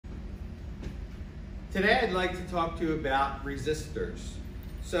Today I'd like to talk to you about resistors.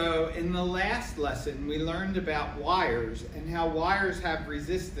 So in the last lesson we learned about wires and how wires have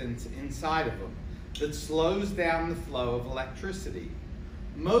resistance inside of them that slows down the flow of electricity.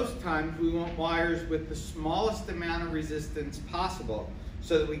 Most times we want wires with the smallest amount of resistance possible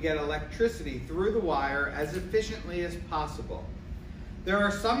so that we get electricity through the wire as efficiently as possible. There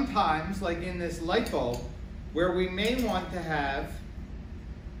are some times, like in this light bulb, where we may want to have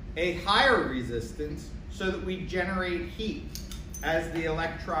a higher resistance so that we generate heat as the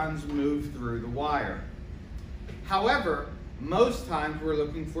electrons move through the wire. However, most times we're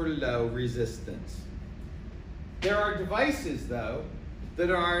looking for low resistance. There are devices, though, that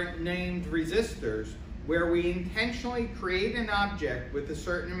are named resistors where we intentionally create an object with a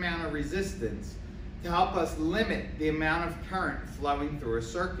certain amount of resistance to help us limit the amount of current flowing through a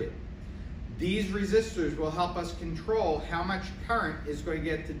circuit. These resistors will help us control how much current is going to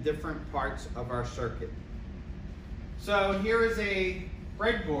get to different parts of our circuit. So here is a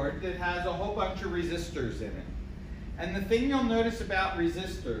breadboard that has a whole bunch of resistors in it. And the thing you'll notice about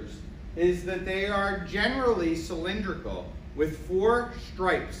resistors is that they are generally cylindrical with 4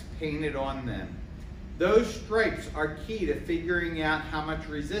 stripes painted on them. Those stripes are key to figuring out how much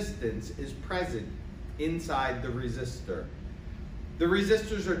resistance is present inside the resistor. The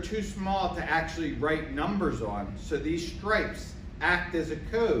resistors are too small to actually write numbers on, so these stripes act as a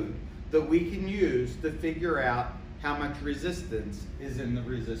code that we can use to figure out how much resistance is in the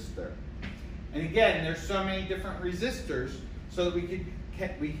resistor. And again, there's so many different resistors so that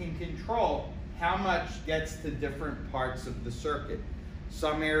we can control how much gets to different parts of the circuit.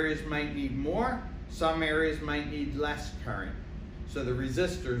 Some areas might need more, some areas might need less current. So the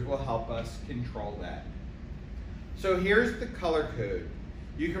resistors will help us control that. So here's the color code.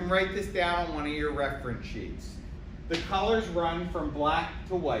 You can write this down on one of your reference sheets. The colors run from black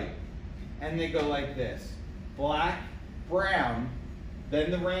to white, and they go like this. Black, brown,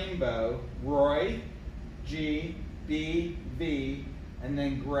 then the rainbow, Roy, G, B, V, and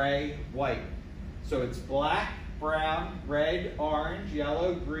then gray, white. So it's black, brown, red, orange,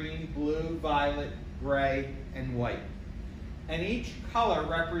 yellow, green, blue, violet, gray, and white. And each color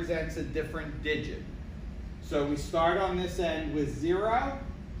represents a different digit. So we start on this end with 0,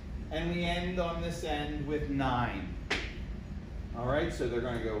 and we end on this end with 9. All right, so they're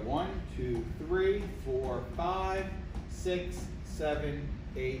going to go 1, 2, 3, 4, 5, 6, 7,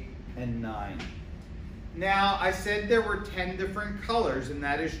 8, and 9. Now, I said there were 10 different colors, and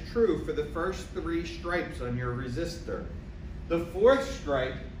that is true for the first 3 stripes on your resistor. The 4th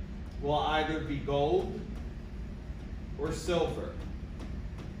stripe will either be gold or silver.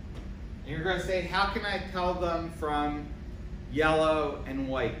 And you're going to say, how can I tell them from yellow and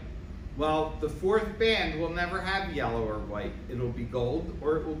white? Well, the 4th band will never have yellow or white. It'll be gold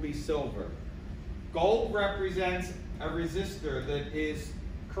or it will be silver. Gold represents a resistor that is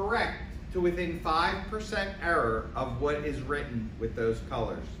correct to within 5% error of what is written with those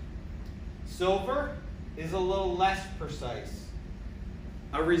colors. Silver is a little less precise.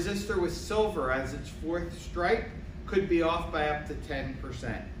 A resistor with silver as its 4th stripe could be off by up to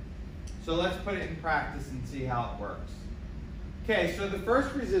 10%. So let's put it in practice and see how it works. Okay, so the first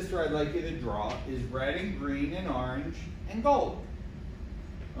resistor I'd like you to draw is red and green and orange and gold.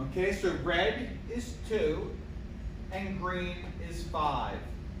 Okay, so red is 2 and green is 5.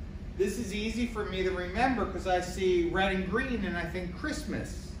 This is easy for me to remember because I see red and green and I think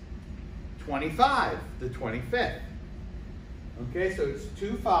Christmas. 25, the 25th. Okay, so it's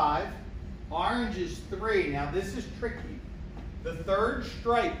 2, 5. Orange is 3. Now this is tricky. The 3rd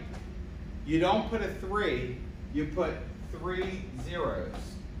stripe, you don't put a 3, you put 3 zeros.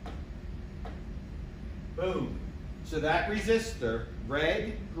 Boom. So that resistor,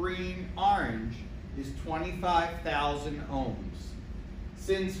 red, green, orange, is 25,000 ohms.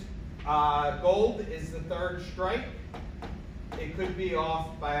 Since gold is the 3rd stripe, it could be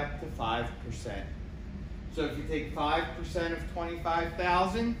off by up to 5%. So if you take 5% of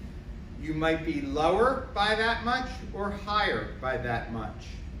 25,000, you might be lower by that much or higher by that much.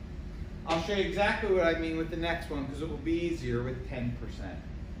 I'll show you exactly what I mean with the next one because it will be easier with 10%.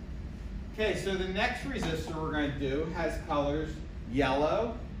 Okay, so the next resistor we're going to do has colors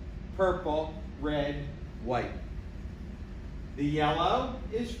yellow, purple, red, white. The yellow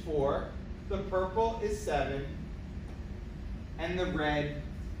is 4, the purple is 7, and the red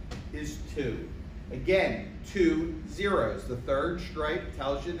is 2. Again, 2 zeros. The 3rd stripe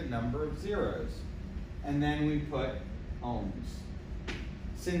tells you the number of zeros. And then we put ohms.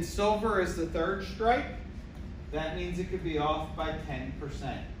 Since silver is the 3rd stripe, that means it could be off by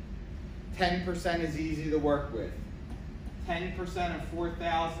 10%. 10% is easy to work with. 10% of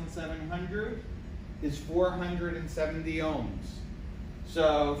 4,700 is 470 ohms.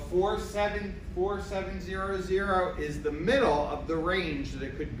 So 4700 is the middle of the range that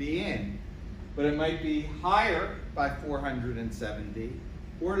it could be in. But it might be higher by 470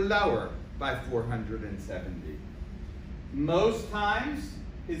 or lower by 470. Most times,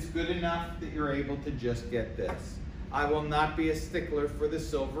 it's good enough that you're able to just get this. I will not be a stickler for the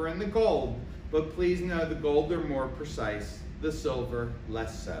silver and the gold, but please know the gold are more precise, the silver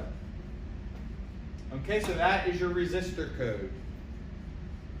less so. Okay, so that is your resistor code.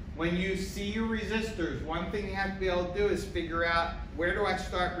 When you see your resistors, one thing you have to be able to do is figure out, where do I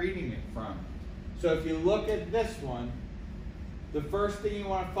start reading it from? So if you look at this one, the first thing you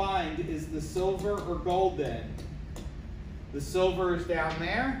want to find is the silver or gold end. The silver is down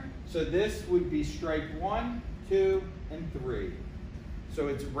there, so this would be stripe 1, 2, and 3. So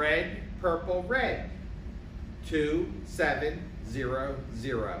it's red, purple, red. 2, 7, 0,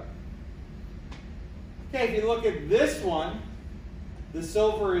 0. Okay, if you look at this one, the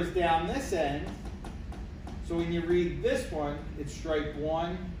silver is down this end. So when you read this one, it's stripe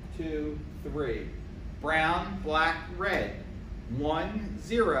 1, 2, 3. Brown, black, red. 1,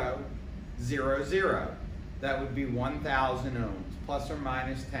 0, 0, 0. That would be 1,000 ohms, plus or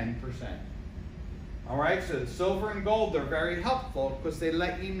minus 10%. All right, so silver and gold are very helpful because they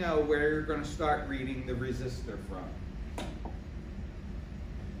let you know where you're going to start reading the resistor from.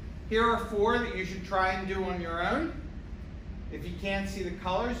 Here are 4 that you should try and do on your own. If you can't see the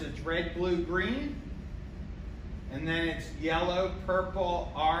colors, it's red, blue, green. And then it's yellow,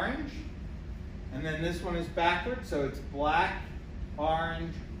 purple, orange. And then this one is backwards, so it's black,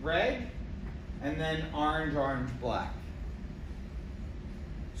 orange, red. And then orange, orange, black.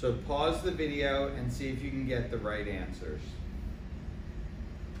 So pause the video and see if you can get the right answers.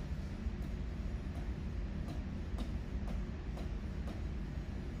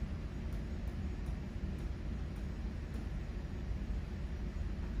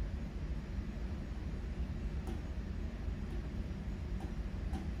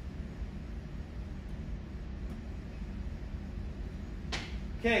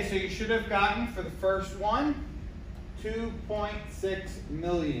 Okay, so you should have gotten for the first one, 2.6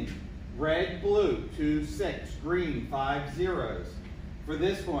 million. Red, blue, 2, 6. Green, 5 zeros. For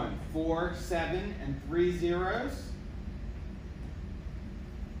this one, 4, 7, and 3 zeros.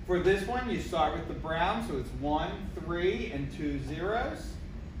 For this one, you start with the brown, so it's 1, 3, and 2 zeros.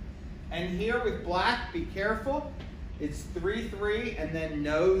 And here with black, be careful, it's 3, 3, and then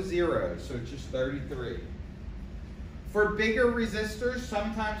no zeros, so it's just 33. For bigger resistors,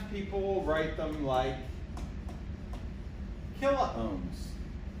 sometimes people will write them like kiloohms.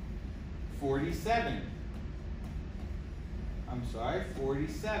 47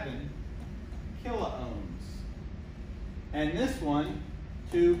 kiloohms. And this one,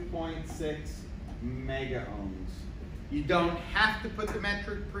 2.6 mega ohms. You don't have to put the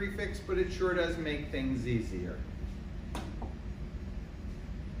metric prefix, but it sure does make things easier.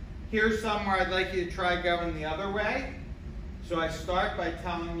 Here's some where I'd like you to try going the other way. So I start by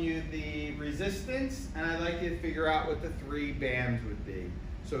telling you the resistance, and I'd like you to figure out what the 3 bands would be.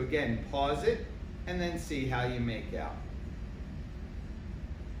 So again, pause it, and then see how you make out.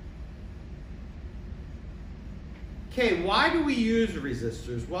 Okay, why do we use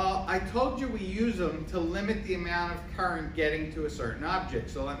resistors? Well, I told you we use them to limit the amount of current getting to a certain object,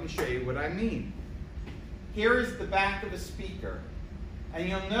 so let me show you what I mean. Here is the back of a speaker. And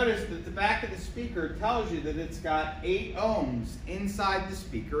you'll notice that the back of the speaker tells you that it's got 8 ohms inside the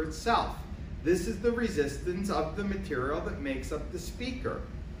speaker itself. This is the resistance of the material that makes up the speaker.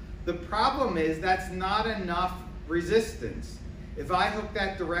 The problem is that's not enough resistance. If I hook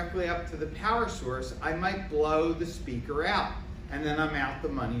that directly up to the power source, I might blow the speaker out, and then I'm out the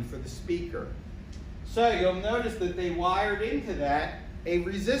money for the speaker. So you'll notice that they wired into that a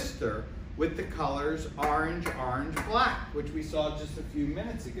resistor with the colors orange, orange, black, which we saw just a few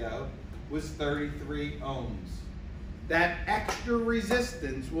minutes ago was 33 ohms. That extra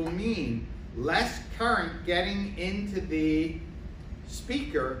resistance will mean less current getting into the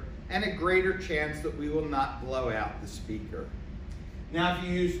speaker and a greater chance that we will not blow out the speaker. Now, if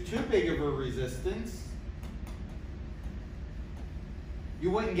you use too big of a resistance,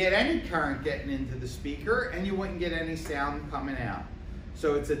 you wouldn't get any current getting into the speaker and you wouldn't get any sound coming out.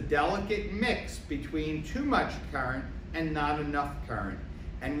 So it's a delicate mix between too much current and not enough current.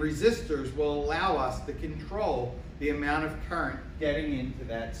 And resistors will allow us to control the amount of current getting into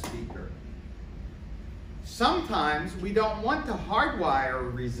that speaker. Sometimes we don't want to hardwire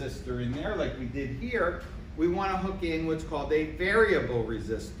a resistor in there like we did here. We want to hook in what's called a variable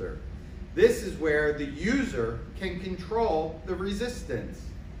resistor. This is where the user can control the resistance.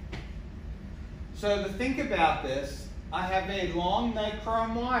 So to think about this, I have a long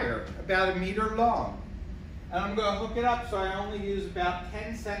nichrome wire, about 1 meter long. And I'm going to hook it up so I only use about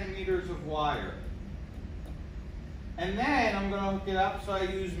 10 centimeters of wire. And then I'm going to hook it up so I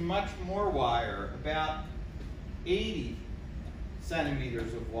use much more wire, about 80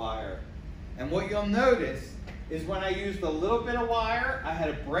 centimeters of wire. And what you'll notice is when I used a little bit of wire, I had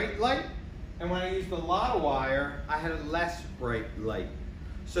a bright light. And when I used a lot of wire, I had a less bright light.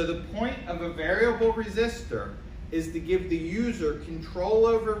 So the point of a variable resistor is to give the user control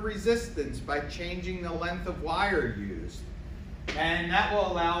over resistance by changing the length of wire used. And that will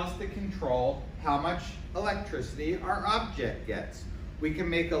allow us to control how much electricity our object gets. We can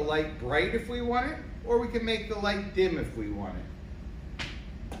make a light bright if we want it, or we can make the light dim if we want it.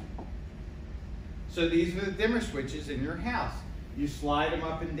 So these are the dimmer switches in your house. You slide them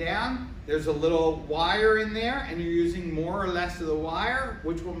up and down. There's a little wire in there, and you're using more or less of the wire,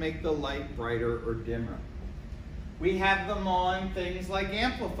 which will make the light brighter or dimmer. We have them on things like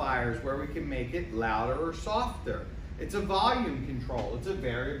amplifiers, where we can make it louder or softer. It's a volume control. It's a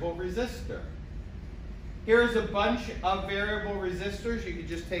variable resistor. Here's a bunch of variable resistors you can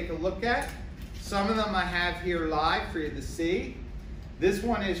just take a look at. Some of them I have here live for you to see. This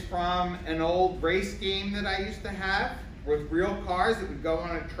one is from an old race game that I used to have with real cars that would go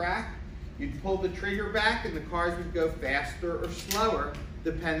on a track. You'd pull the trigger back and the cars would go faster or slower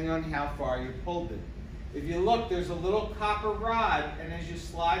depending on how far you pulled it. If you look, there's a little copper rod, and as you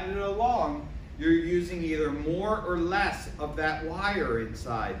slide it along, you're using either more or less of that wire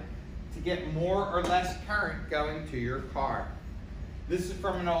inside to get more or less current going to your car. This is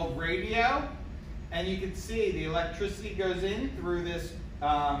from an old radio, and you can see the electricity goes in through this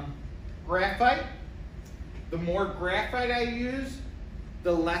graphite. The more graphite I use,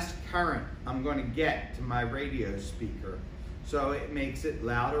 the less current I'm going to get to my radio speaker. So it makes it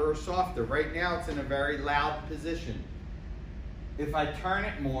louder or softer. Right now it's in a very loud position. If I turn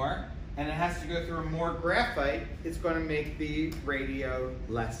it more, and it has to go through more graphite, it's going to make the radio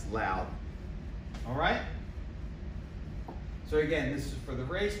less loud. All right? So again, this is for the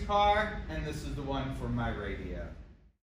race car, and this is the one for my radio.